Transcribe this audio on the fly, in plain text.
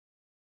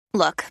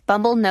Look,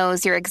 Bumble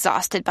knows you're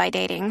exhausted by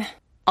dating.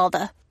 All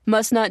the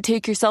must not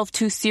take yourself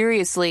too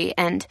seriously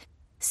and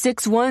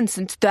 6'1"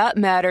 since that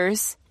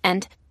matters.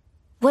 And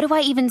what do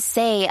I even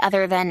say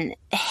other than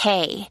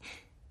hey?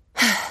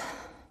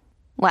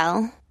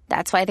 Well,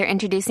 that's why they're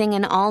introducing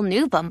an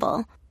all-new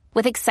Bumble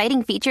with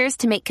exciting features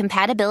to make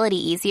compatibility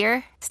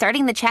easier,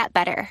 starting the chat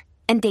better,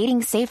 and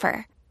dating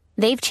safer.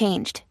 They've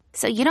changed,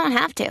 so you don't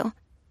have to.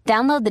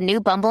 Download the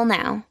new Bumble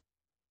now.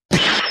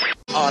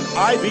 On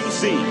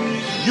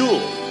IBC,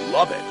 you'll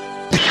love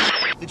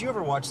it. Did you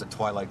ever watch The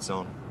Twilight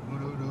Zone?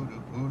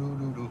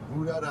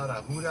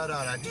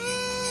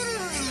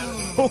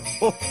 Ho,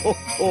 ho, ho,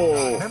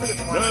 ho.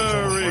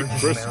 Merry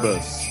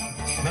Christmas.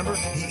 Remember,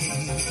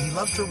 he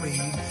loved to read,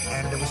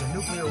 and there was a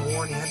nuclear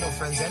war, and he had no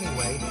friends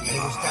anyway, and he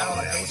was down on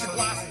the basement.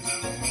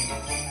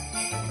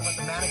 About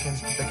the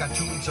mannequins that got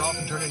 2 weeks off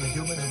and turned into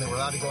humans, and they were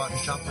allowed to go out and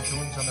shop for 2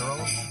 weeks on their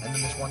own, and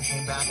then this one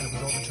came back, and it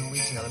was over 2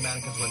 weeks, and the other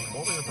mannequins went, come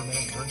over here for a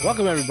minute and turned.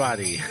 Welcome,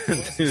 everybody,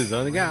 to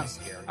Zoning Out.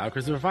 I'm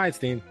Christopher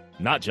Feinstein.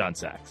 Not John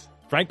Sachs.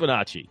 Frank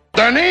Bonacci.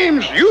 The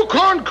name's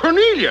Yukon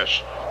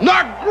Cornelius,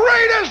 the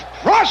greatest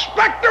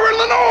prospector in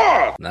the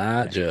North.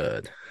 Not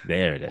Judd.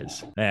 There it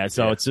is. Yeah,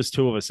 so it's just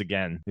two of us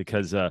again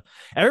because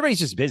everybody's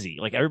just busy.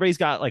 Like everybody's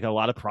got like a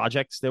lot of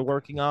projects they're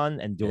working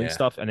on and doing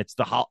stuff, and it's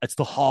the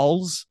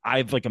halls. I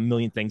have like a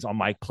million things on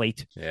my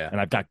plate,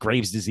 and I've got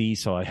Graves' disease,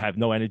 so I have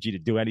no energy to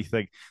do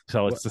anything.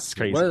 So it's just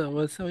crazy.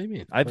 What do you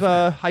mean? I've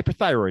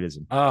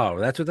hyperthyroidism. Oh,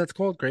 that's what that's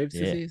called, Graves'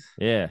 disease.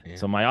 Yeah.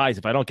 So my eyes,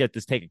 if I don't get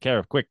this taken care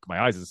of quick, my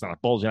eyes are start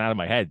bulging out of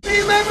my head.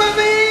 Remember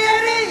me,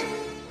 Eddie?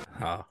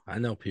 Oh, I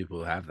know people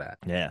who have that.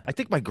 Yeah, I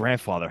think my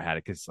grandfather had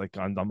it because, like,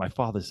 on my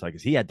father's side,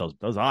 because he had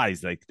those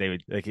eyes. Like they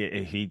would, like,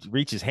 if he'd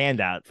reach his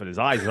hand out, but his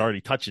eyes is already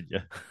touching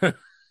you.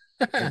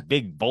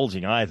 Big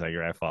bulging eyes, like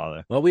your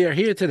grandfather. Well, we are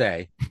here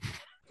today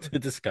to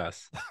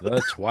discuss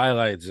The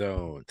Twilight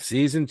Zone,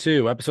 Season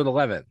 2, Episode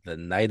 11, The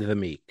Night of the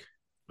Meek,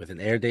 with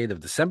an air date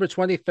of December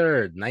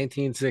 23rd,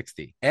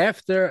 1960.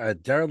 After a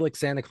derelict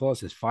Santa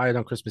Claus is fired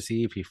on Christmas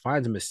Eve, he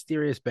finds a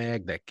mysterious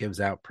bag that gives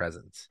out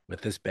presents.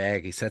 With this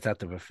bag, he sets out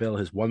to fulfill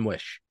his one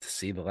wish, to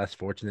see the less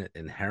fortunate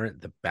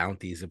inherit the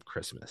bounties of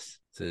Christmas.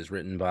 This is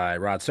written by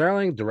Rod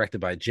Serling, directed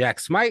by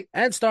Jack Smite,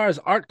 and stars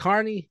Art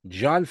Carney,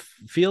 John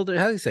Fielder.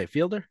 How do you say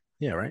Fielder?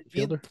 Yeah, right.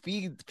 Fielder.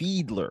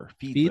 Fiedler.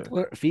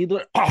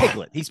 Oh.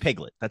 Piglet. He's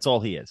Piglet. That's all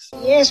he is.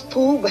 Yes,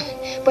 Pooh,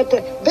 but the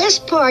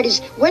best part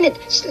is when it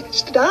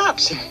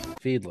stops.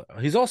 Fiedler.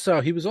 He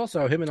was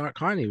also him and Art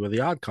Carney were the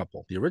Odd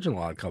Couple, the original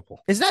Odd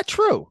Couple. Is that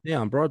true? Yeah,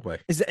 on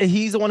Broadway.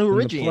 He's the one who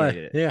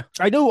originated it? Yeah,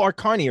 I know Art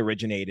Carney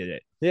originated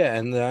it. Yeah,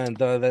 and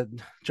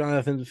that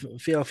Jonathan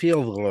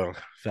Fielder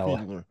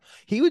fella.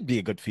 He would be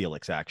a good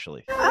Felix,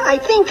 actually. I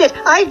think that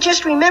I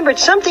just remembered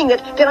something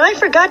that I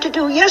forgot to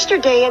do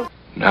yesterday, and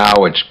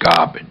Now it's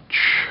garbage.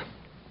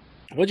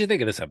 What'd you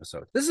think of this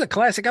episode? This is a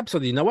classic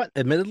episode. You know what?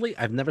 Admittedly,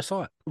 I've never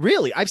saw it.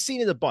 Really? I've seen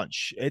it a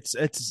bunch. It's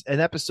an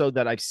episode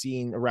that I've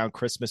seen around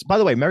Christmas. By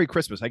the way, Merry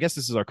Christmas. I guess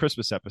this is our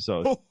Christmas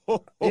episode. Yeah,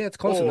 it's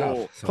close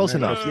enough. So close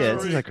enough. Yeah,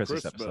 this is our Merry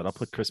Christmas episode. I'll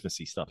put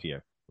Christmassy stuff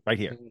here. Right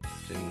here.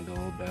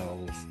 Jingle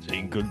bells.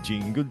 Jingle,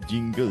 jingle,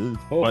 jingle.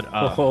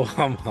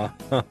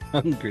 I'm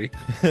hungry.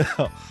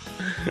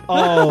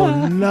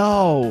 Oh,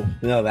 no.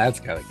 No, that's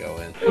got to go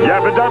in.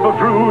 Yabba dabba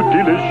brew,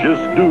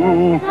 delicious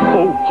do.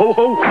 Ho, ho,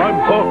 ho,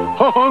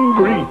 I'm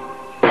hungry.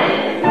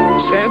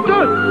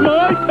 Santa,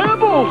 my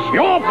pebbles.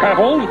 Your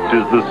pebbles.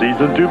 'Tis the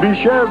season to be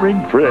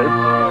sharing, Fred.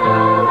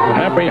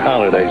 Happy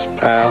holidays,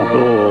 pal.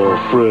 Oh,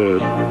 Fred.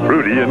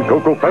 Fruity and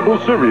Cocoa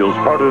Pebbles cereals,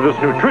 part of this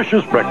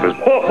nutritious breakfast.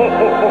 Ho, ho,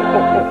 ho, ho,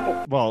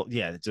 ho. Well,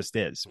 yeah, it just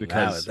is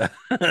because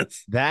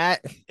Wow,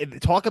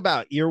 talk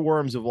about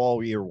earworms of all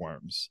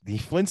earworms. The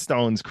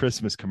Flintstones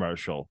Christmas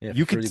commercial. Yeah,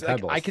 You could,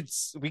 Fruity like,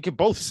 Pebbles. we could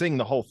both sing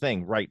the whole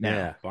thing right now.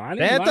 Yeah.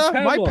 Bonnie,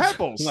 Santa, my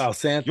pebbles. Well,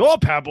 Santa. Your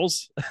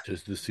pebbles.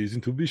 Just the season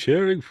to be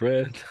sharing,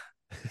 Fred.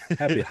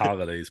 Happy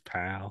holidays,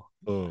 pal.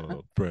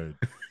 Oh, Fred.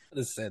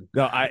 Listen,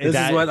 No, this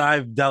is what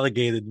I've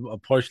delegated a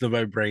portion of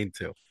my brain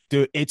to.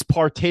 Dude, it's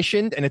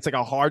partitioned and it's like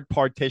a hard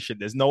partition.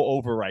 There's no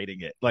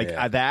overwriting it. Like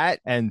that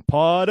and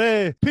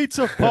party,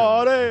 pizza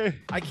party.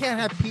 I can't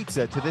have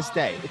pizza to this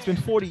day. It's been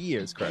 40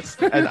 years, Chris.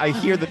 And I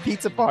hear the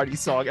pizza party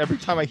song every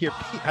time I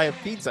have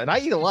pizza. And I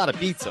eat a lot of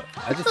pizza.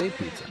 I just ate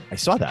pizza. I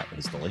saw that. It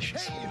was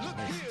delicious.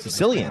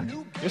 Sicilian.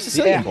 You're a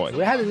Sicilian boy.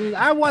 We had it.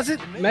 I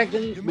wasn't.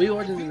 Megan, we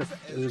ordered it.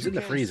 It was in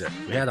the freezer.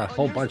 We had a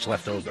whole bunch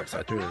left over, so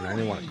I threw it in. I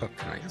didn't want to cook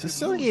tonight.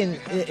 Sicilian,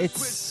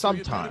 it's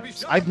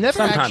sometimes. I've never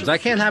Sometimes. I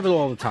can't have it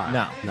all the time.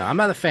 No. No, I'm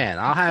not a fan.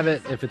 I'll have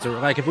it if it's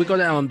like if we go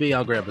to L&B,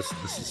 I'll grab the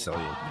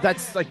Sicilian.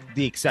 That's like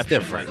the exception.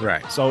 It's different,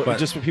 right? So But-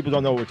 just for people who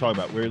don't know what we're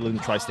talking about, we're in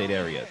the tri-state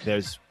area.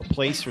 There's a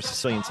place for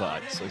Sicilian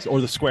slices,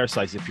 or the square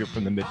slices if you're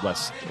from the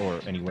Midwest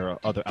or anywhere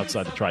other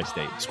outside the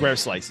tri-state. Square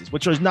slices,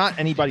 which is not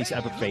anybody's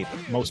ever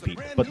favorite, most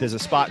people. But there's a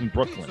spot in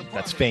Brooklyn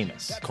that's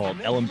famous called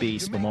L&B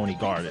Spumoni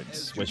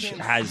Gardens, which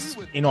has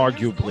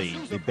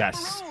inarguably the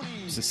best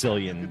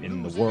Sicilian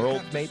in the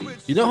world, maybe.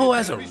 You know who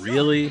has a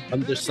really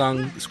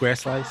undersung square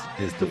slice?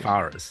 Is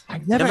DeFaras. DeFaras.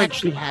 I've never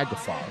actually had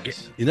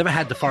DeFaras. You never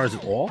had DeFaras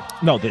at all?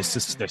 No, they're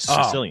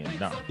Sicilian.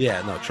 No.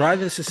 Yeah, no. Try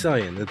the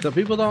Sicilian. The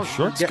people don't.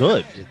 Sure, it's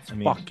good. It's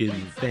fucking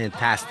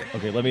fantastic.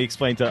 Okay, let me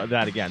explain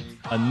that again.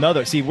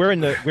 We're in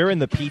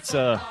the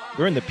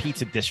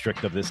pizza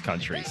district of this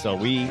country, so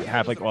we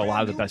have like a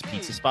lot of the best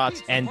pizza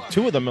spots, and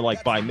two of them are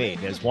like by me.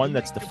 There's one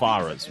that's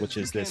DeFaras, which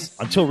is this.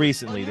 Until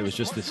recently, there was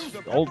just this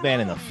old man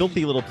in a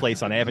filthy little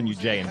place on Avenue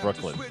J in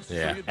Brooklyn,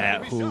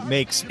 who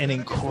makes an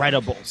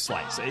incredible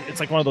slice. It's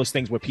like one of those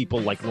things where people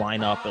like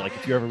line up. Like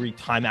if you ever read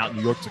Time Out in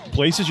New York, it's like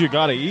places you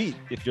gotta eat.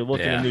 If you're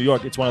looking in New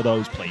York, it's one of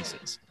those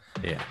places.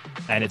 Yeah,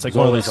 and it's like it's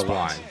one always of those a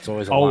spots. line.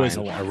 It's always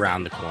a line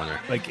around the corner.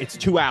 Like it's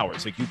 2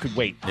 hours. Like you could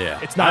wait. Yeah,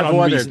 it's not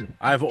unreasonable.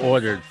 I've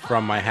ordered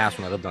from my house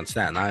when I lived on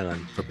Staten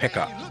Island for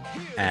pickup,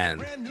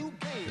 and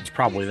that's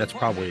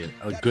probably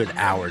a good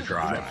hour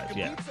drive.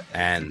 Yeah,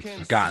 and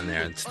gotten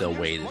there and still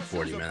waited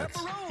 40 minutes.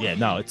 Yeah,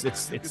 no, it's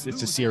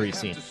a serious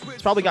scene.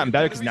 It's probably gotten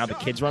better because now the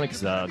kids run it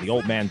because the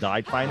old man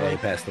died finally. Yeah, he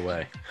passed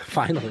away.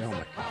 Finally, oh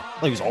my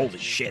god, he was old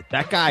as shit.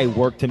 That guy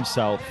worked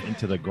himself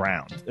into the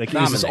ground. Like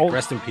Dominic,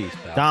 rest in peace,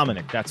 pal.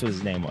 Dominic, that's what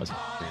his name was.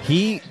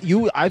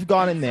 I've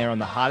gone in there on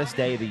the hottest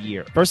day of the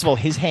year. First of all,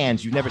 his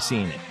hands, you've never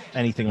seen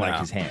anything like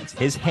his hands.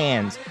 His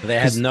hands, they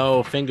had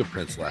no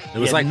fingerprints left. It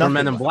was like from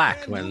Men in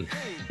Black when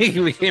he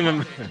became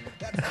a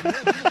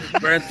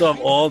burnt off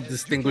all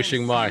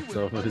distinguishing marks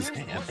over his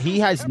hand. He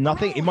has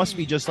nothing. It must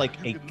be just like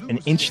an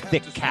inch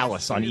thick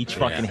callus on each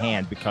fucking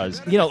hand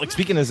because, like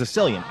speaking as a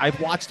Sicilian, I've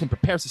watched him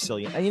prepare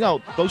Sicilian. And,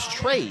 those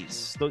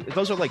trays,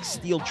 those are like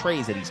steel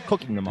trays that he's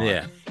cooking them on.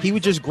 Yeah. He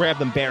would just grab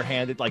them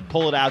barehanded, like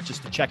pull it out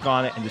just to check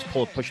on it and just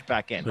push it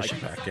back in.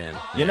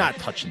 You're not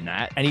touching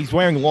that. And he's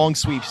wearing long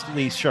sleeve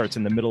shirts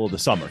in the middle of the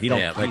summer. He's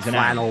like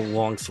flannel,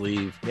 long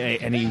sleeve. Yeah,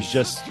 and he was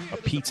just a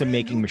pizza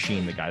making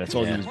machine, the guy. That's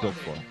all he was built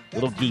for.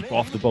 Little geek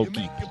off the boat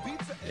geek.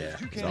 Yeah,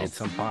 he made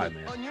some pie,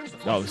 man.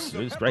 No, it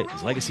was great.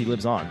 His legacy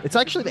lives on. It's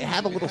actually they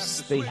have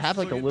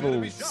like a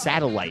little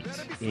satellite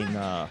in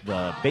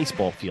the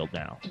baseball field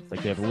now.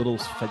 Like they have a little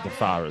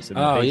DeFaras.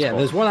 Oh yeah,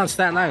 there's one on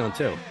Staten Island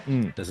too.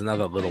 There's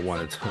another little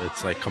one.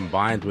 It's like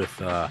combined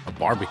with a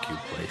barbecue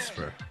place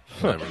for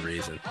whatever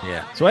reason.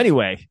 Yeah. So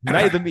anyway,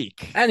 Night of the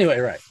Meek. Anyway,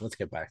 right. Let's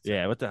get back to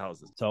it. What the hell is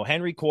this? So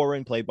Henry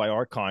Corin, played by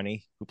Art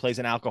Carney, who plays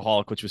an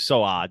alcoholic, which was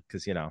so odd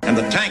because And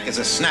the tank is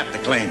a snap to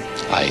clean.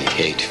 I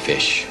hate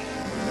fish.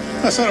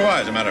 So do I,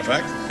 as a matter of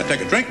fact. I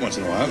take a drink once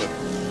in a while, but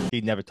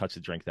he'd never touch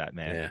a drink, that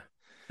man. Yeah.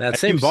 That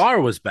same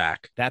bar was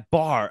back. That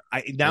bar.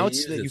 You put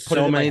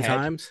so it in many my head.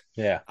 times.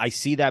 Yeah. I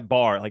see that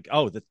bar. Like,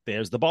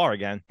 there's the bar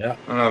again. Yeah.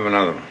 I'll have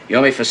another one. You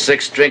owe me for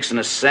 6 drinks and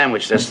a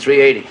sandwich. That's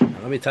 $3.80.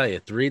 Let me tell you,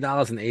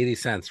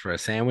 $3.80 for a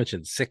sandwich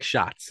and 6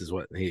 shots is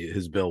what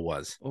his bill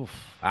was. Oof.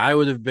 I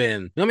would have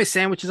been. You know how many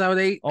sandwiches I would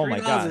eat? Oh my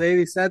god,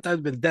 $3.80. I'd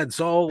have been dead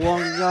so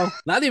long ago.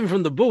 Not even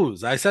from the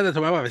booze. I said it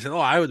to my wife. I said, "Oh,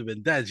 I would have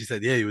been dead." She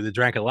said, "Yeah, you would have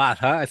drank a lot,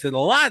 huh?" I said, "A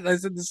lot." I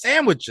said, "The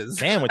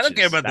sandwiches. I don't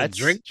care about the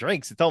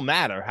drinks. It don't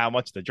matter how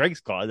much the drinks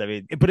cost. I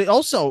mean, but it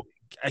also,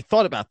 I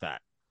thought about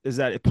that. Is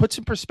that it puts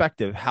in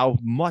perspective how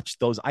much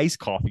those iced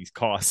coffees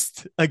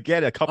cost?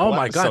 Again, a couple. Oh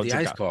my god, the ago.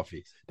 iced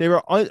coffees! They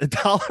were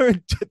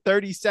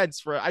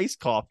 $1.30 for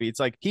iced coffee. It's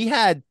like he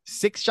had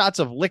 6 shots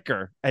of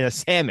liquor and a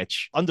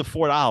sandwich under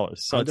 $4.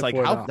 So it's like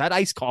that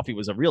iced coffee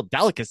was a real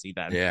delicacy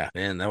then. Yeah,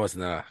 man, that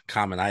wasn't a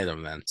common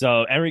item then.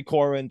 So Henry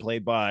Corin,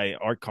 played by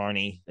Art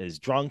Carney, is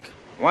drunk.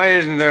 Why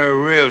isn't there a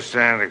real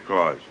Santa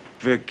Claus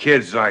for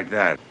kids like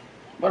that?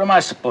 What am I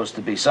supposed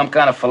to be, some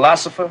kind of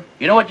philosopher?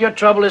 You know what your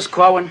trouble is,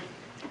 Corwin?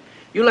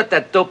 You let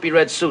that dopey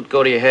red suit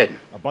go to your head.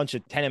 A bunch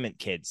of tenement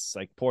kids,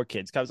 like poor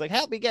kids, comes like,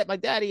 help me get my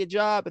daddy a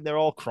job, and they're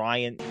all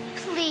crying.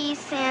 Please,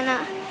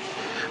 Santa.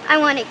 I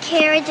want a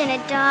carriage and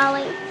a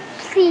dolly.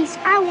 Please,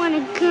 I want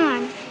a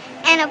gun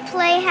and a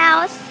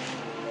playhouse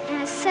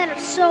and a set of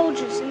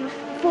soldiers in the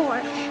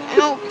fort. And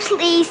oh,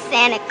 please,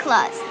 Santa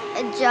Claus,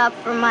 a job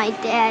for my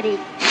daddy.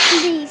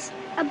 Please,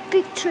 a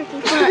big turkey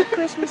for our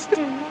Christmas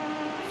dinner.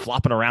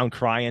 Flopping around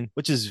crying,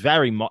 which is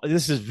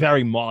this is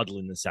very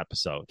maudlin, this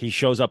episode. He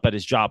shows up at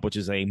his job, which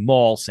is a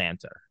mall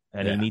Santa,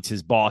 and he meets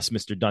his boss,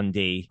 Mr.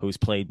 Dundee, who's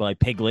played by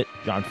Piglet,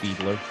 John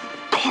Fiedler.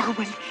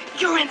 Corwin,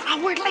 you're an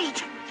hour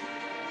late.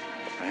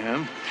 I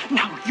am?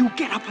 Now you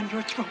get up on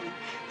your throne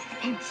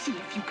and see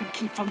if you can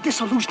keep from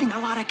disillusioning a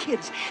lot of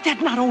kids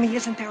that not only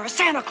isn't there a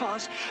Santa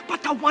Claus,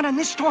 but the one in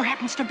this store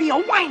happens to be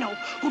a wino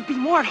who'd be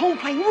more at home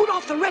playing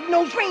Rudolph the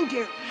Red-Nosed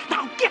Reindeer.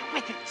 Now get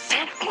with it,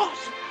 Santa Claus.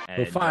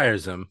 Who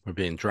fires him for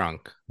being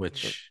drunk,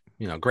 which,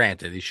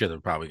 granted, he should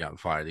have probably gotten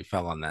fired. He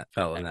fell on that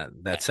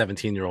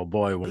 17-year-old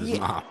boy with his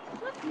mom.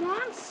 Look,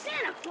 Mom,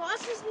 Santa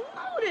Claus is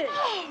loaded.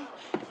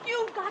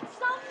 You've got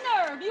some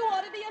nerve. You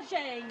ought to be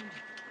ashamed.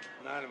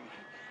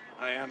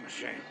 I am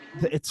ashamed.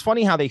 It's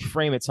funny how they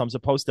frame it, so I'm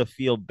supposed to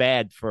feel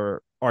bad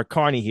for Art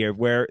Carney here,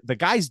 where the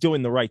guy's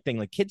doing the right thing.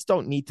 Like, kids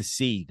don't need to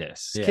see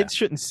this. Yeah. Kids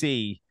shouldn't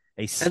see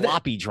a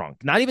sloppy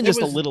drunk. Not even just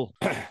a little...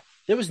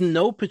 there was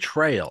no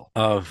portrayal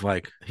of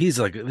like he's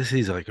like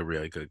a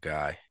really good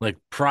guy. Like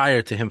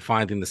prior to him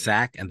finding the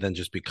sack and then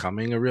just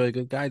becoming a really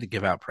good guy to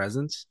give out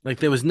presents. Like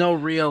there was no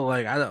real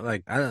I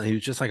don't. He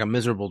was just like a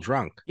miserable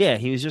drunk. Yeah,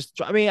 he was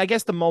just. I mean, I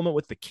guess the moment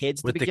with the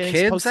kids, With the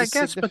kids, I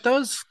guess, but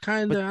those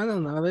kind of I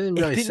don't know. They didn't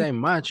really say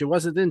much. It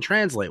didn't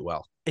translate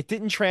well. It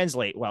didn't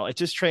translate well. It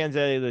just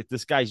translated like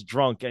this guy's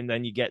drunk, and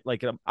then you get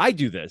like I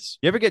do this.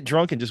 You ever get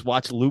drunk and just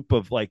watch a loop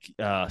of like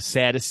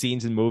saddest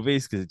scenes in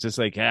movies because it's just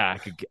like I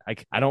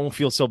don't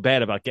feel so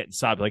bad about getting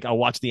sobbed. Like I'll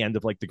watch the end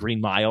of like The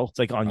Green Mile. It's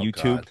like on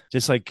YouTube, God.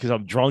 Just like because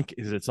I'm drunk.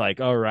 Is it's like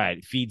all right,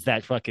 it feeds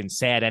that fucking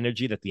sad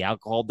energy that the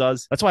alcohol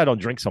does. That's why I don't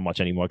drink so much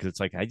anymore because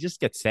it's like I just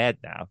get sad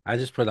now. I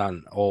just put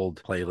on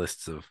old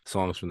playlists of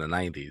songs from the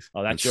 90s.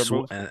 Oh, that's your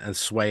move? And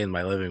sway in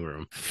my living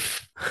room.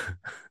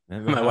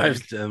 My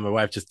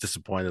wife just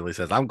disappointedly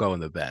says, "I'm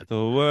going to bed." The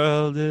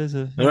world is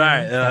a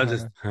right, and I'm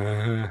just.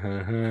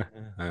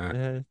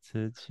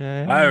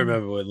 I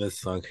remember when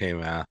this song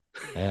came out.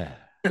 Yeah,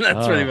 and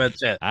that's pretty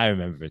much it. I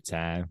remember a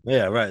time.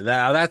 Yeah, right.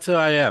 Now that's who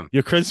I am.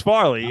 You're Chris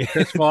Farley.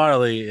 Chris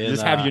Farley. You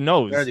just have your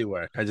nose. Dirty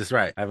work. I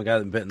haven't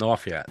gotten bitten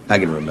off yet. I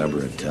can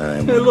remember a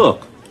time. Hey,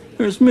 look.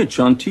 There's Mitch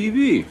on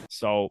TV.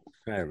 So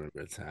I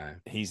remember a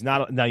time. He's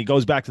not. Now he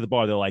goes back to the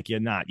bar. They're like, "You're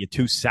not. You're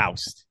too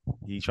soused."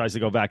 He tries to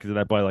go back into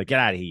that bar. Like, get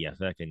out of here, you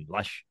fucking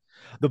lush.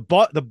 The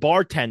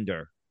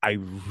bartender, I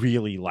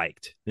really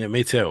liked. Yeah,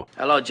 me too.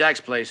 Hello,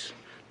 Jack's place.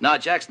 No,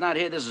 Jack's not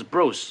here. This is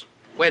Bruce.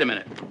 Wait a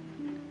minute.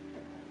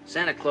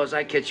 Santa Claus,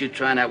 I catch you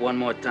trying that one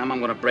more time, I'm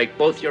going to break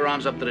both your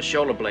arms up to the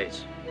shoulder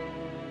blades.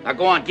 Now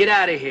go on, get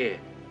out of here.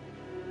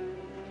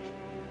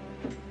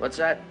 What's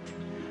that?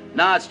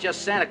 No, it's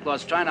just Santa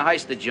Claus trying to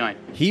heist the joint.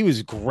 He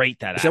was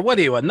great that He said, "What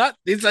are you, a nut?"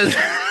 He says,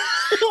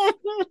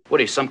 "What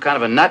are you, some kind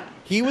of a nut?"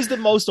 He was the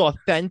most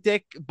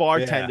authentic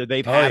bartender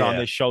they've had on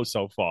this show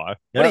so far.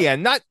 What are you, a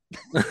nut?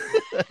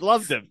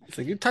 Loved him. It's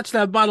like, you touch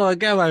that bottle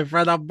again, my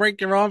friend, I'll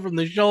break your arm from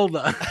the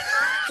shoulder.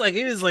 Like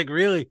he was like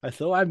really.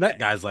 I met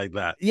guys like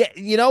that. Yeah,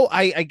 you know,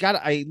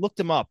 I looked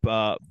him up.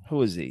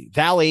 Who is he?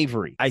 Val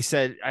Avery. I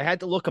said I had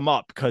to look him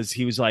up because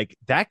he was like,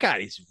 that guy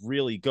is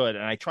really good.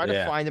 And I tried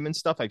to find him and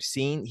stuff I've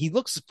seen. He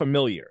looks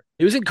familiar.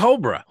 He was in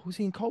Cobra. Who's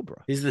he in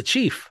Cobra? He's the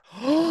chief.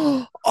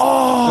 Oh,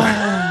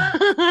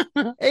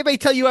 anybody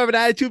tell you have an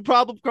attitude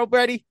problem,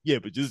 Cobretti? Yeah,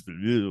 but just the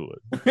little one.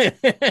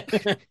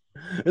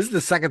 This is the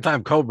second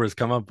time Cobra's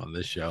come up on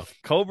this show.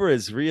 Cobra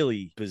is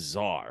really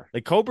bizarre.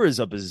 Like Cobra is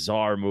a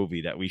bizarre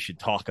movie that we should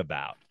talk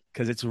about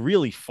because it's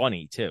really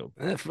funny too.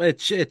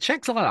 It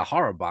checks a lot of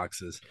horror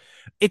boxes.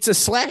 It's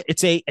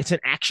an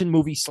action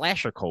movie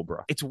slasher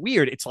Cobra. It's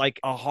weird. It's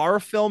like a horror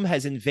film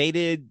has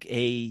invaded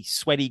a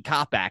sweaty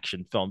cop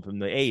action film from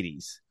the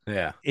 80s.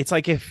 Yeah. It's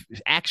like if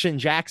Action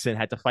Jackson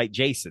had to fight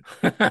Jason.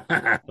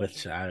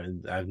 Which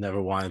I've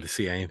never wanted to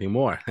see anything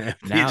more. Now,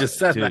 you just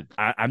said dude,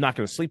 that. I'm not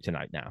going to sleep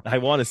tonight now. I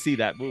want to see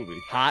that movie.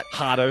 Hot,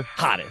 hotter,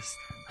 hottest.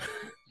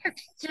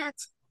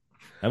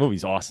 That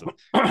movie's awesome.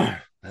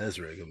 That is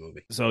a really good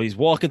movie. So he's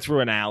walking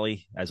through an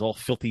alley, as all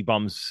filthy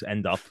bums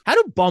end up. How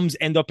do bums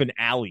end up in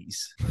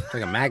alleys? It's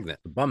like a magnet,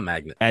 a bum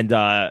magnet. And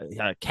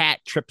a cat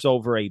trips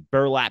over a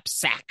burlap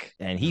sack,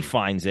 and he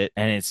finds it,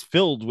 and it's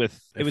filled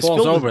with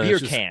beer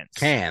cans.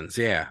 Cans,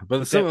 yeah,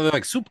 but some of them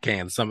like soup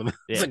cans. Some of them,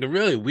 it's like a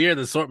really weird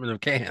assortment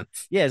of cans.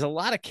 Yeah, there's a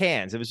lot of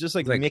cans. It was just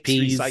like mixed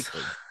peas.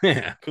 recycling.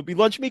 Yeah, could be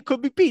lunch meat,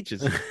 could be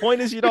peaches.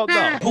 Point is, you don't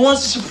know. Who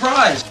wants a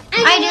surprise?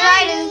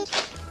 I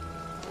do.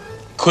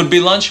 Could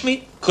be lunch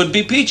meat, could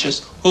be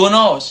peaches. Who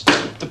knows?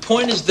 The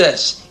point is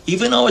this.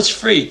 Even though it's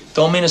free,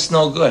 don't mean it's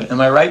no good.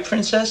 Am I right,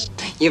 princess?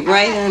 You're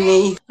right,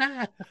 honey.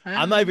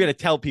 I'm not even going to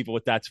tell people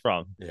what that's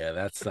from. Yeah,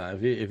 that's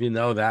if you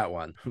know that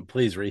one,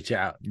 please reach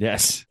out.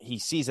 Yes. He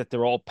sees that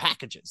they're all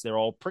packages. They're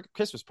all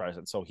Christmas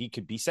presents, so he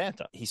could be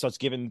Santa. He starts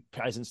giving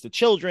presents to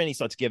children. He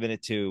starts giving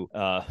it to,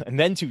 and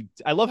then to,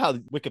 I love how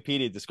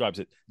Wikipedia describes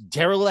it,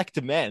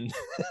 derelict men.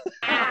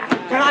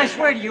 But I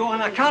swear to you, on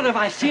account of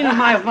I've seen with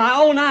my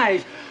own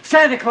eyes,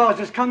 Santa Claus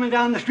is coming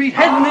down the street,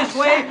 heading this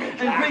way,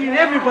 and bringing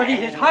everybody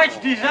his heart's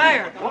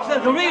desire. So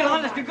the real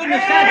honest to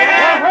goodness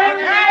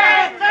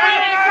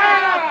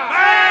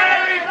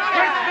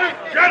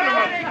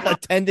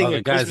attending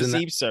a Christmas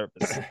Eve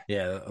service.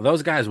 Yeah,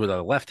 those guys would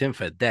have left him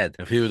for dead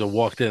if he would have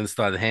walked in and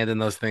started handing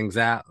those things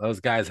out. Those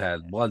guys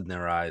had blood in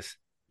their eyes.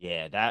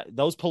 Yeah,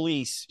 those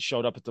police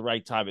showed up at the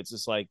right time. It's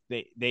just like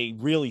they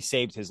really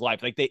saved his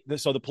life. Like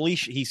so the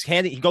police, he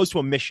goes to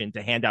a mission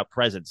to hand out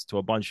presents to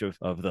a bunch of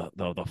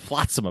the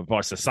flotsam of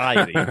our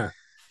society.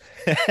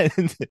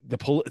 And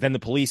then the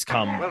police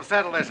come. We'll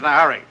settle this in a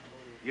hurry.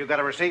 You got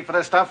a receipt for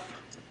this stuff?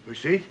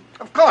 Receipt?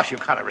 Of course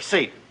you've got a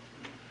receipt.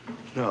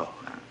 No.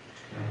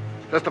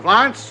 Mr.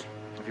 Florence,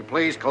 if you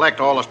please collect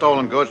all the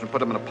stolen goods and put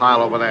them in a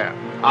pile over there.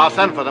 I'll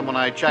send for them when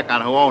I check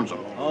on who owns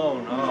them. Oh,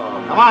 no.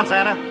 Come on,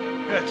 Santa.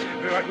 Good.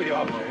 Be right with you,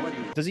 officer.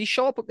 Does he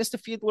show up with Mr.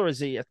 Fiedler, or is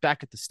he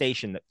back at the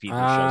station that Fiedler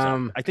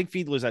shows up? I think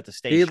Fiedler's at the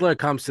station. Fiedler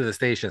comes to the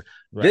station.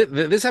 Right.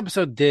 This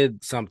episode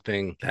did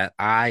something that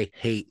I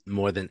hate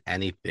more than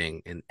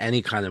anything in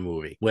any kind of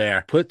movie,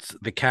 where puts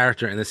the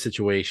character in a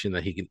situation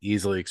that he can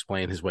easily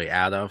explain his way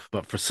out of,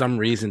 but for some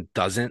reason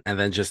doesn't, and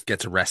then just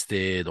gets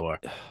arrested, or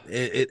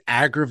it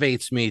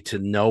aggravates me to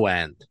no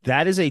end.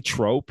 That is a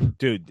trope.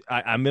 Dude,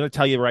 I'm going to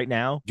tell you right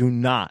now, do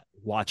not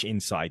watch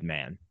Inside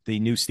Man, the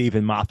new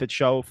Stephen Moffat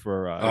show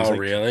for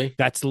really?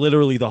 That's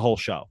literally the whole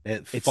show.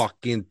 It's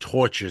fucking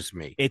tortures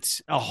me.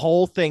 It's a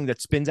whole thing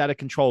that spins out of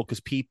control because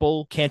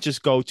people can't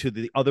just go to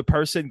the other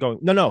person going,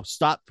 no,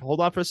 stop, hold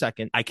on for a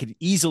second, I could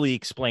easily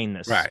explain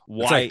this. Right.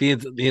 Why?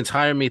 It's like the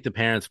entire Meet the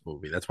Parents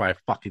movie. That's why I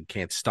fucking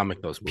can't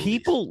stomach those movies.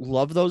 People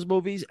love those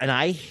movies, and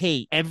I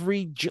hate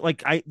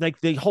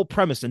the whole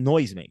premise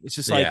annoys me. It's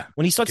just like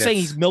when he starts saying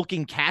he's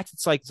milking cats,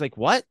 it's like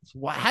what?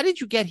 How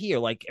did you get here?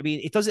 Like, I mean,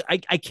 it doesn't.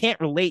 I can't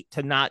relate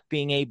to not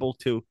being able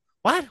to.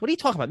 What are you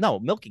talking about? No,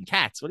 milking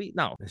cats.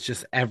 No, it's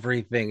just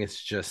everything.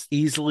 It's just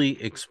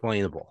easily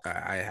explainable.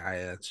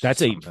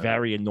 That's a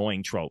very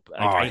annoying trope.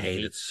 I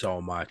hate it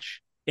so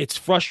much. It's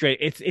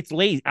frustrating. It's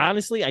lazy.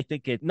 Honestly, I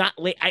think it's not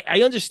late.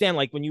 I understand,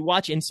 like, when you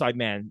watch Inside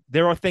Man,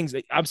 there are things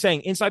that I'm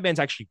saying Inside Man's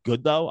actually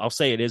good, though. I'll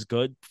say it is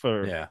good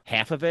for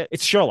half of it.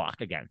 It's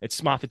Sherlock again.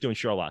 It's Moffat doing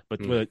Sherlock,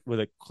 but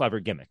with a clever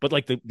gimmick. But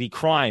like the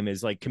crime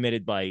is like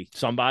committed by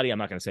somebody. I'm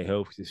not going to say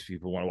who, if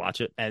people want to watch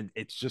it. And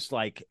it's just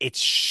like,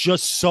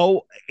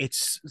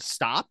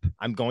 stop.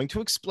 I'm going to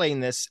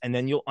explain this, and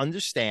then you'll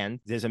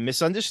understand. There's a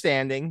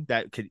misunderstanding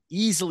that could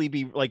easily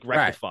be like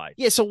rectified. Right.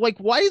 Yeah. So like,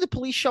 why do the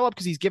police show up?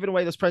 Because he's giving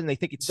away this present. They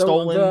think it's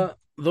stolen.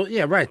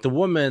 The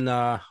woman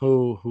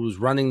who's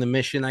running the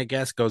mission, I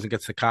guess, goes and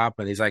gets the cop,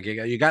 and he's like,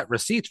 you got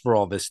receipts for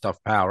all this stuff,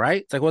 pal,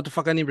 right? It's like, what the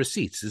fuck? I need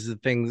receipts. This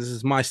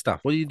is my stuff.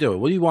 What are you doing?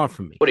 What do you want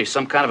from me? What are you,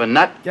 some kind of a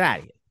nut? Get out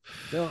of here.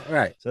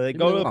 Right. So they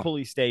go to the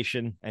police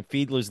station, and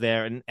Fiedler's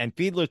there, and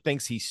Fiedler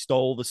thinks he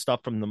stole the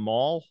stuff from the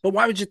mall. But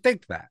why would you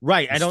think that?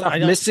 Right. I don't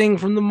missing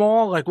from the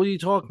mall. Like, what are you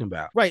talking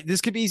about? Right. This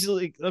could be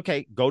easily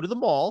go to the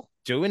mall,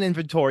 do an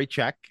inventory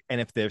check,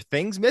 and if there are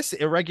things missing,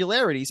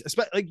 irregularities,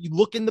 especially like you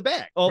look in the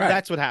bag. Oh,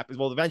 that's what happens.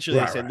 Well, eventually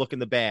they say look in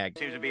the bag.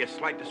 Seems to be a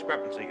slight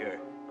discrepancy here.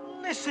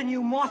 Listen,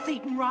 you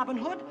moth-eaten Robin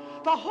Hood.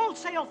 The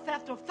wholesale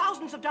theft of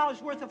thousands of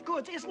dollars worth of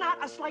goods is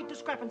not a slight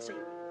discrepancy.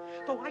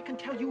 Though I can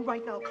tell you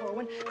right now,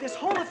 Corwin, this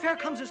whole affair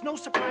comes as no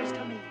surprise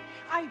to me.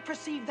 I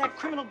perceived that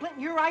criminal glint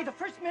in your eye the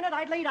first minute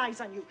I laid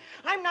eyes on you.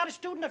 I'm not a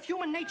student of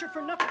human nature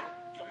for nothing.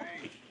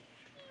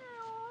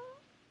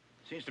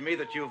 Seems to me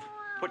that you've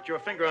put your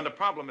finger on the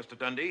problem, Mr.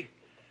 Dundee.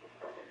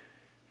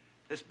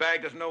 This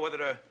bag doesn't know whether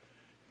to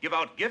give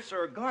out gifts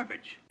or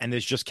garbage. And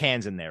there's just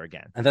cans in there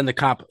again. And then the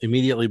cop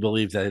immediately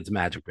believes that it's a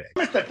magic bag.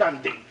 Mr.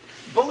 Dundee,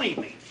 believe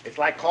me. It's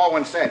like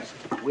Corwin says.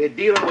 We're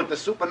dealing with the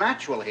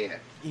supernatural here.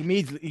 Then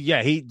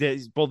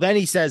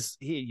he says,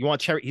 you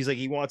want cherry? He's like,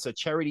 he wants a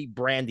charity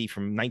brandy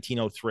from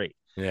 1903.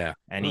 Yeah.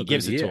 And he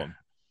gives it to him.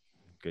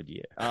 Good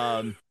year.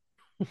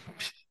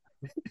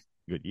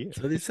 Good year. That's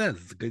what he says.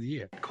 It's a good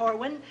year.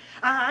 Corwin,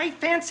 I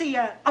fancy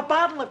a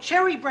bottle of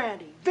cherry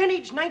brandy,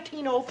 vintage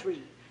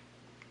 1903.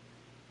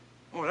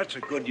 Oh, that's a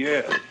good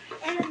year.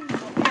 And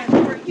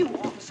for you,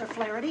 Officer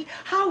Flaherty,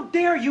 how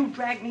dare you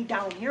drag me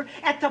down here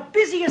at the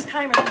busiest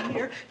time of the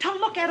year to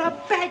look at a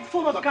bag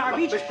full of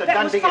garbage Mr.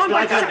 that was found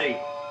by... Dundee.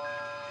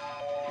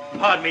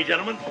 Pardon me,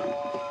 gentlemen.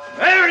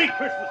 Merry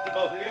Christmas to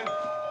both of you.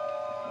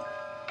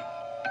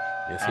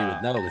 Yes, he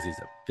would know because he's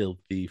a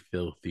filthy,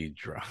 filthy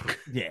drunk.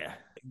 Yeah.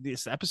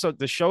 This episode,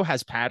 the show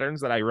has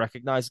patterns that I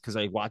recognize because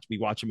we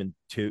watch them in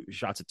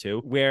shots of two,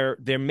 where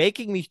they're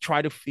making me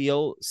try to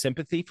feel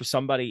sympathy for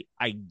somebody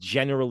I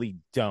generally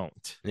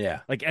don't.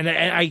 Yeah. Like, and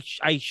I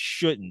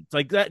shouldn't.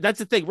 Like that's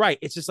the thing, right?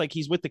 It's just like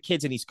he's with the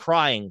kids and he's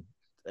crying.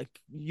 Like,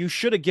 you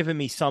should have given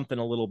me something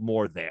a little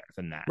more there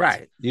than that.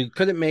 Right. You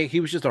couldn't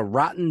he was just a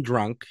rotten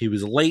drunk. He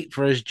was late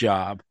for his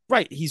job.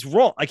 Right. He's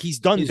wrong. Like he's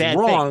done bad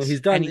things.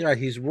 He's done,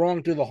 he's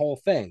wrong through the whole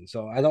thing.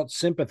 So I don't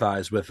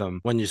sympathize with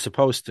him when you're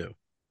supposed to.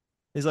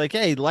 He's like,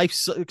 hey,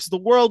 the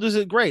world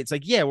isn't great. It's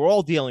like, yeah, we're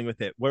all dealing with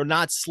it. We're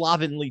not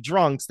slovenly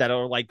drunks that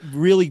are like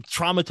really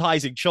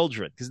traumatizing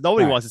children because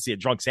nobody wants to see a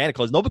drunk Santa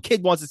Claus. No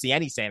kid wants to see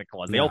any Santa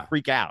Claus. They all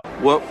freak out.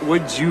 What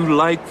would you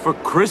like for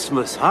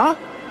Christmas, huh?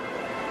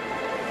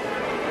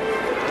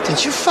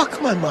 Did you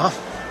fuck my mom?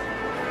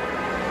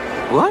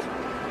 What?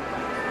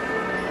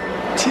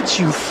 Did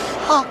you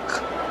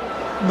fuck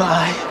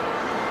my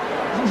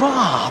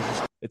mom?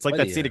 It's like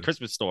that scene of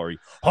Christmas Story.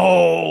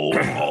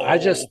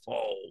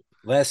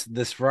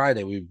 This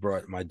Friday we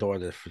brought my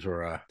daughter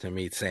to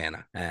meet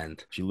Santa,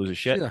 and she loses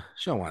shit.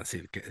 She don't want to see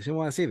the kid. She don't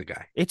want to see the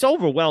guy. It's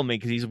overwhelming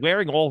because he's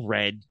wearing all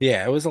red.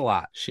 Yeah, it was a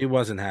lot. She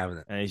wasn't having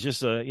it, and he's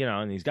just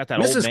and he's got that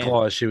Mrs. old man.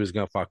 Claus. She was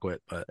gonna fuck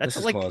with, but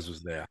Mrs. Claus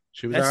was there.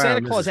 She was that around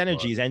Santa Claus Mrs.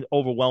 energy is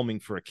overwhelming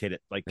for a kid.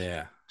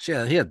 Yeah,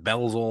 Yeah, he had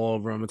bells all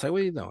over him. It's like,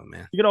 what are you doing,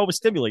 man? You're gonna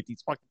overstimulate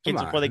these fucking kids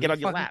Come before they get on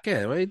your fucking lap.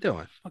 Kid, what are you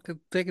doing? Fucking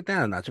take it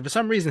down a notch. For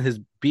some reason, his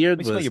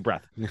beard Smell was your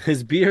breath.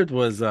 His beard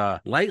was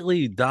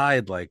lightly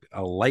dyed like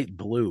a light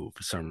blue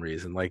for some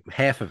reason, like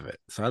half of it.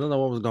 So I don't know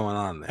what was going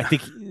on there. I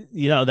think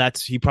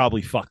that's he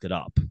probably fucked it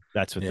up.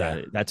 That's what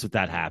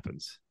that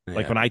happens.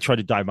 Like when I tried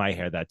to dye my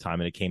hair that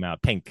time and it came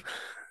out pink.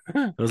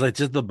 It was like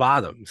just the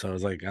bottom. So I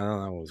was like, I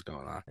don't know what was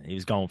going on. He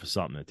was going for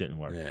something that didn't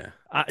work.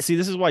 Yeah. See,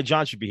 this is why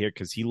John should be here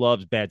because he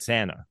loves Bad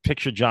Santa.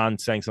 Picture John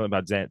saying something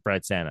about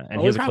Bad Santa.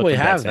 And we probably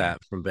have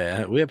that from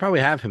Bad. We probably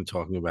have him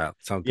talking about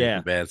something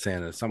from Bad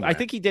Santa somewhere. I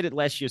think he did it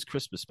last year's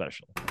Christmas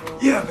special.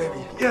 Yeah,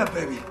 baby. Yeah,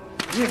 baby.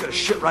 You ain't gonna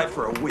shit right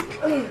for a week.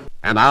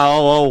 And now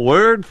a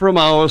word from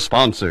our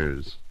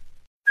sponsors.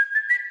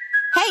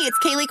 Hey, it's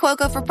Kaylee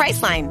Cuoco for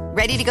Priceline.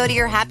 Ready to go to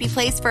your happy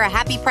place for a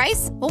happy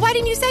price? Well, why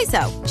didn't you say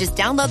so? Just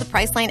download the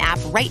Priceline app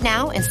right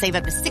now and save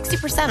up to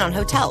 60% on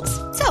hotels.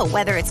 So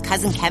whether it's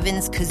Cousin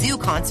Kevin's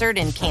Kazoo Concert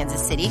in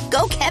Kansas City,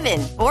 go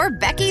Kevin, or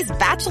Becky's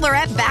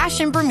Bachelorette Bash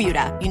in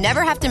Bermuda, you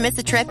never have to miss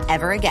a trip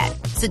ever again.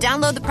 So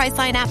download the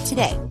Priceline app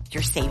today.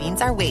 Your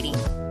savings are waiting.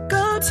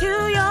 Go to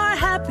your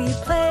happy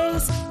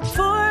place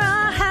for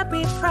a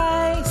happy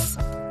price.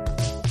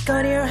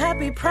 Go to your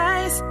happy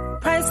price,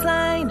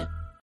 Priceline.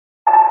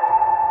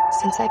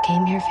 Since I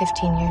came here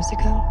 15 years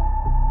ago,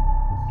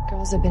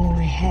 girls have been in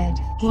my head.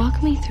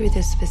 Walk me through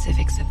the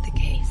specifics of the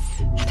case.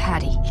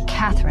 Patty,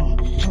 Catherine,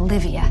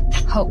 Olivia,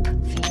 Hope,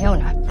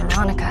 Fiona,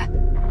 Veronica,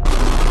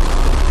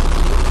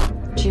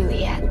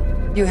 Juliet.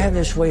 You have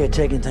this way of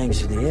taking things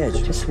to the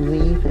edge. Just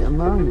leave it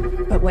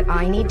alone. But what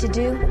I need to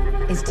do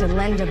is to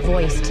lend a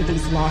voice to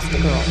these lost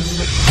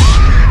girls.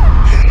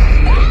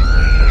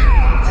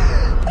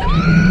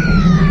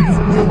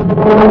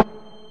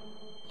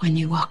 When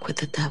you walk with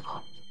the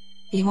devil,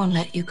 he won't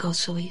let you go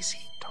so easy.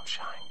 Don't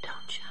shine.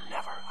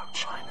 Never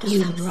outshine.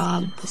 You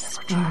rob the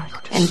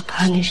spark and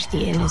punish the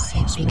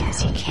innocent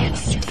because you can't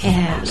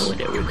stand what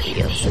it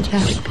reveals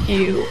about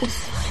you.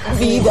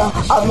 Vida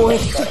a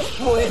muerte,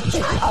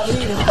 muerte a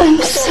vida.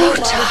 I'm so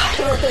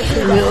tired.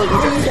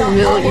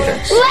 Familiar.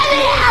 Let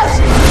me out!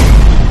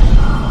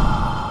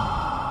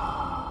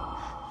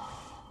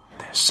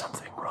 There's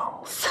something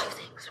wrong.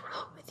 Something's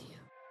wrong with you.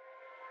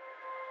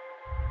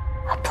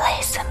 A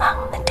place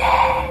among the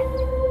dead.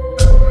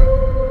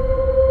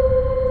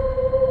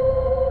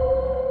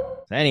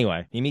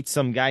 Anyway, he meets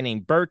some guy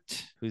named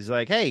Bert who's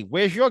like, hey,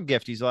 where's your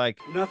gift? He's like,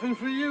 nothing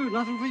for you,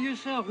 nothing for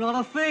yourself, not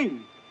a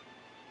thing.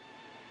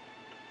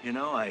 You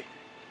know, I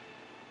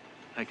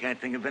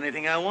can't think of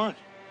anything I want.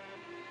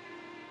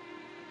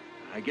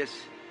 I guess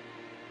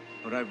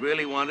what I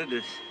really wanted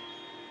is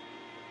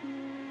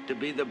to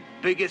be the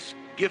biggest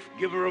gift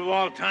giver of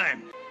all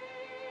time.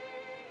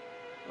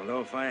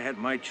 Although if I had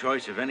my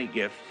choice of any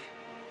gift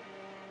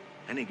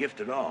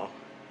at all,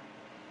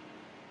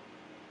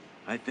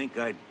 I think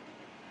I'd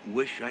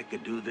wish I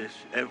could do this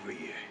every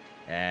year.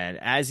 And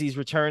as he's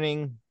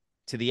returning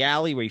to the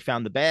alley where he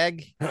found the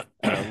bag,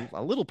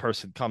 a little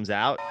person comes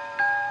out.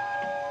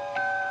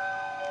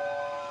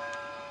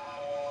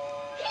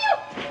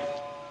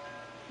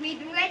 We've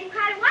been waiting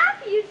quite a while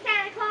for you,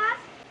 Santa Claus.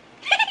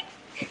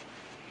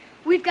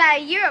 We've got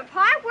a year of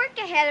hard work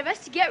ahead of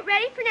us to get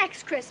ready for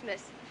next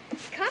Christmas.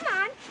 Come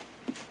on.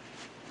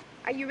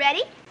 Are you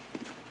ready?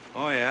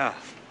 Oh, yeah.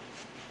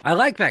 I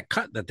like that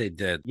cut that they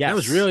did. Yes. That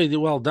was really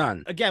well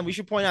done. Again, we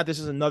should point out this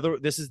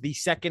is the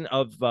second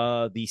of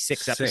the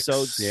six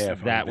episodes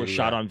that were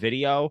shot on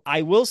video.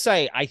 I will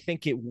say, I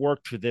think it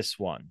worked for this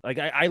one. Like,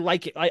 I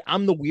like it.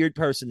 I'm the weird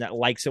person that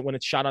likes it when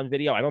it's shot on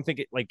video. I don't think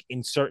it, like,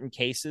 in certain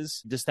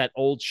cases, just that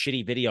old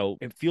shitty video,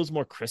 it feels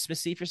more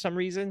Christmassy for some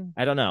reason.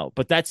 I don't know.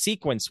 But that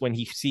sequence when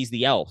he sees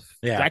the elf,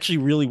 it's actually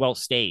really well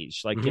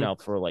staged. Like, you know,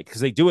 for like,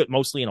 because they do it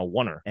mostly in a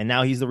oneer. And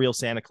now he's the real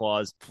Santa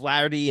Claus.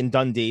 Flaherty and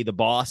Dundee, the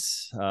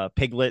boss,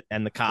 Piglet,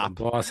 and the cop.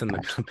 The boss and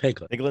the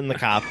Piglet. Piglet and the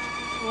cop.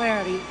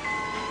 Flaherty,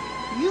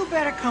 you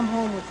better come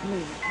home with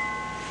me.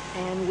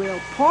 And we'll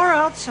pour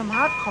out some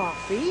hot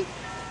coffee.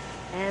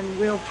 And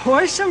we'll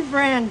pour some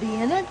brandy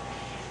in it.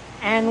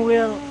 And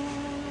we'll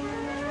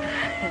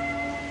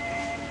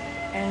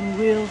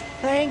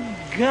thank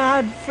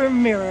God for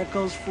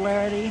miracles,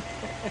 Flaherty.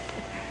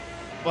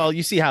 Well,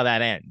 you see how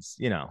that ends.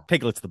 You know,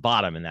 Piglet's the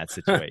bottom in that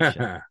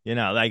situation. You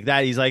know, like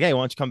that. He's like, hey,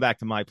 why don't you come back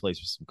to my place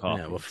with some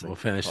coffee? Yeah, we'll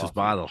finish this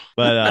bottle.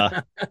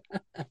 But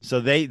so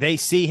they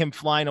see him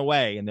flying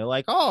away, and they're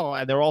like, oh,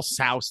 and they're all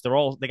soused.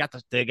 They got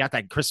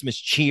that Christmas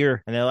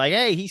cheer, and they're like,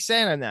 hey, he's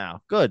Santa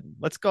now. Good,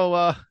 let's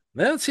go.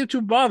 They don't seem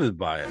too bothered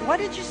by it. What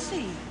did you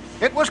see?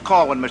 It was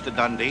Colwyn, Mr.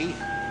 Dundee.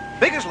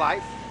 Big as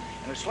life,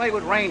 and a sleigh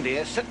with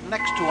reindeer sitting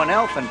next to an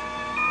elf and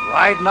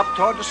riding up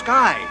toward the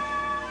sky.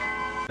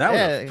 That would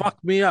have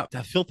fucked me up.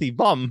 That filthy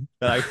bum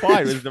that I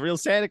find was the real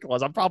Santa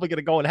Claus. I'm probably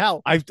gonna go in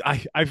hell.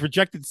 I've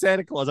rejected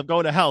Santa Claus. I'm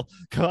going to hell.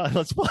 Come on,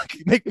 let's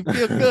fucking make me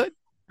feel good.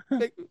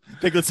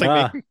 Piglets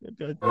like me.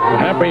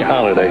 Happy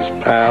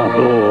holidays, pal.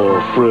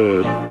 Oh,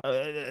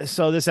 Fred.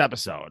 So this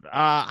episode,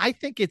 I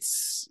think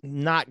it's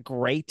not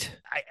great.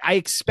 I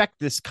expect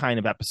this kind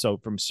of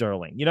episode from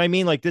Serling. You know what I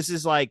mean? Like, this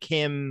is like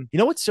him. You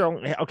know what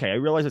Serling? Okay, I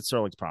realize what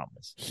Serling's problem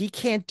is. He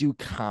can't do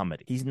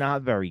comedy. He's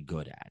not very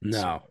good at it.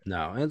 No.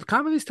 And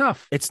comedy's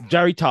tough. It's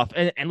very tough.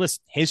 And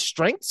listen, his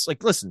strengths,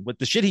 like, listen, with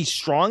the shit he's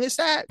strongest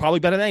at, probably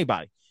better than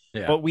anybody.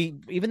 Yeah. But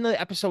even the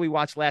episode we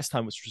watched last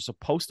time, which was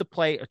supposed to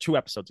play, or 2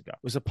 episodes ago,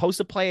 was supposed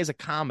to play as a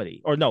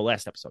comedy, or no,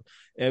 last episode,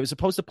 it was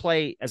supposed to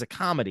play as a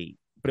comedy,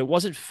 but it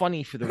wasn't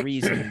funny for the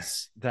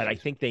reasons that I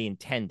think they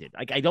intended.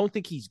 Like, I don't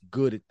think he's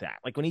good at that.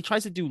 Like, when he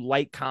tries to do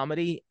light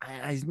comedy,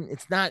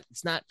 it's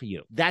not for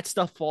you. That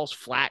stuff falls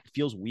flat,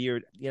 feels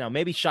weird. You know,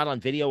 maybe shot on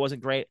video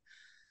wasn't great.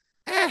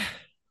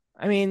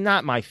 I mean,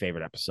 not my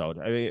favorite episode.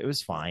 I mean, it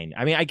was fine.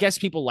 I mean, I guess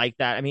people like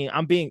that. I mean,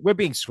 we're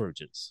being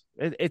Scrooges.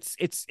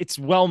 It's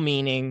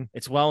well-meaning,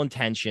 it's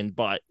well-intentioned,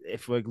 but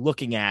if we're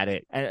looking at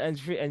it, and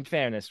in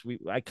fairness,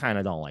 I kind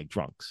of don't like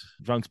drunks.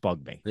 Drunks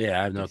bug me. Yeah,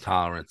 I have no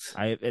tolerance.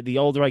 The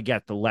older I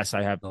get, the less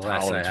I have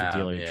tolerance for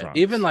dealing with drunks.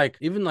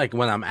 Even like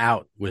when I'm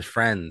out with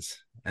friends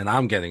and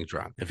I'm getting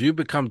drunk. If you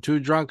become too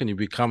drunk and you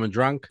become a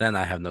drunk, then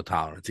I have no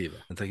tolerance either.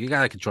 It's like, you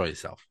got to control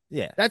yourself.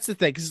 Yeah, that's the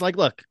thing. Because it's like,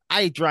 look,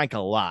 I drank a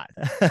lot.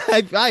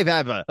 I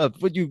have a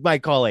what you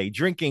might call a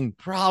drinking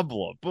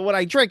problem. But when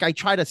I drink, I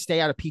try to stay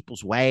out of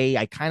people's way.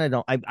 I kind of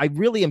don't. I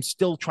really am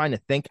still trying to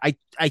think.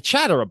 I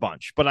chatter a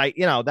bunch, but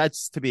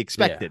that's to be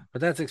expected. Yeah,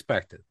 but that's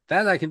expected.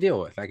 That I can deal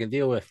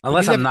with.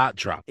 Unless I'm not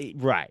drunk.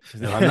 Right.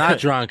 If I'm not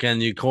drunk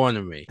and you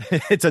corner me.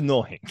 It's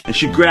annoying. And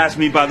she grabs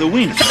me by the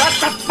wiener. Shut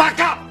the fuck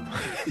up!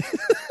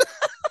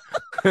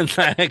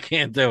 I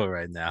can't do it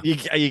right now.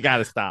 You got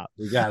to stop.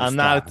 I'm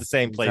not at the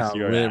same place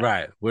you're at.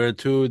 Right. We're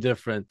two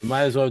different.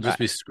 Might as well just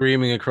be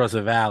screaming across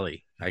a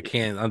valley. I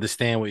can't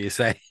understand what you're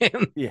saying.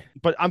 Yeah,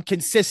 but I'm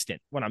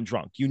consistent when I'm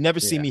drunk. You never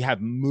see me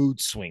have mood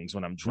swings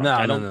when I'm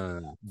drunk.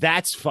 No.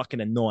 That's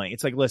fucking annoying.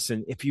 It's like,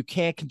 listen, if you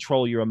can't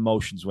control your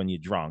emotions when you're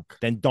drunk,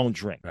 then don't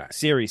drink. Right.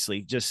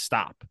 Seriously, just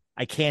stop.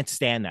 I can't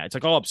stand that. It's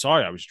like, oh, I'm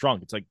sorry, I was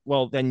drunk. It's like,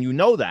 well, then you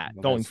know that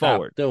going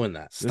forward. Doing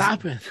that.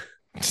 Stop it.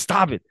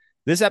 Stop it.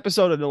 This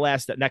episode and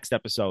the next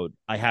episode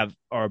I have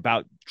are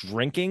about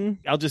drinking.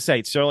 I'll just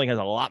say Sterling has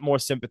a lot more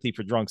sympathy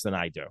for drunks than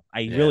I do.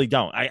 I really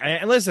don't.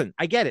 And listen,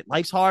 I get it.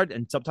 Life's hard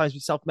and sometimes we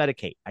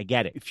self-medicate. I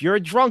get it. If you're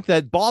a drunk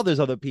that bothers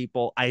other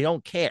people, I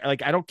don't care.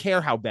 Like, I don't care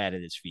how bad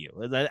it is for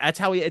you. That's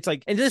how it's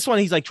like, in this one,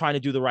 he's like trying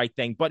to do the right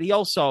thing, but he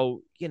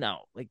also,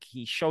 like,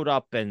 he showed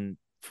up and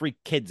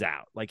freaked kids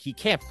out. Like, he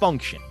can't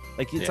function.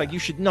 Like, it's like, you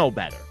should know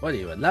better. What are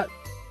you, a nut?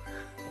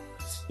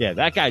 Yeah,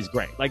 that guy's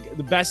great. Like,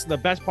 the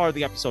best part of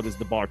the episode is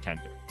the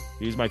bartender.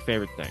 He's my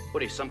favorite thing.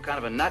 What, he's some kind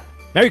of a nut?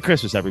 Merry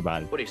Christmas,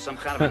 everybody. What, he's some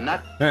kind of a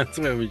nut? That's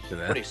where we should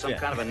have. What, he's some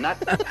kind of a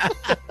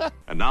nut?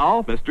 And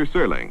now, Mr.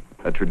 Serling.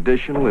 A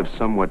traditional, if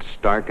somewhat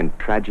stark and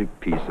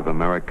tragic piece of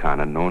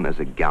Americana known as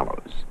a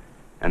gallows.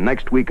 And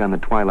next week on The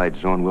Twilight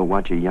Zone, we'll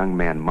watch a young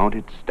man mount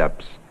its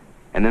steps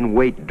and then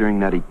wait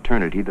during that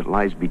eternity that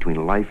lies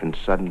between life and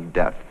sudden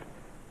death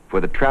for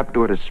the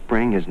trapdoor to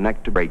spring, his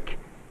neck to break,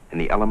 and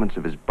the elements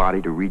of his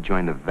body to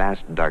rejoin the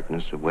vast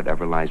darkness of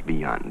whatever lies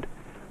beyond.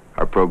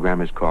 Our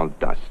program is called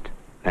Dust.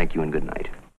 Thank you and good night.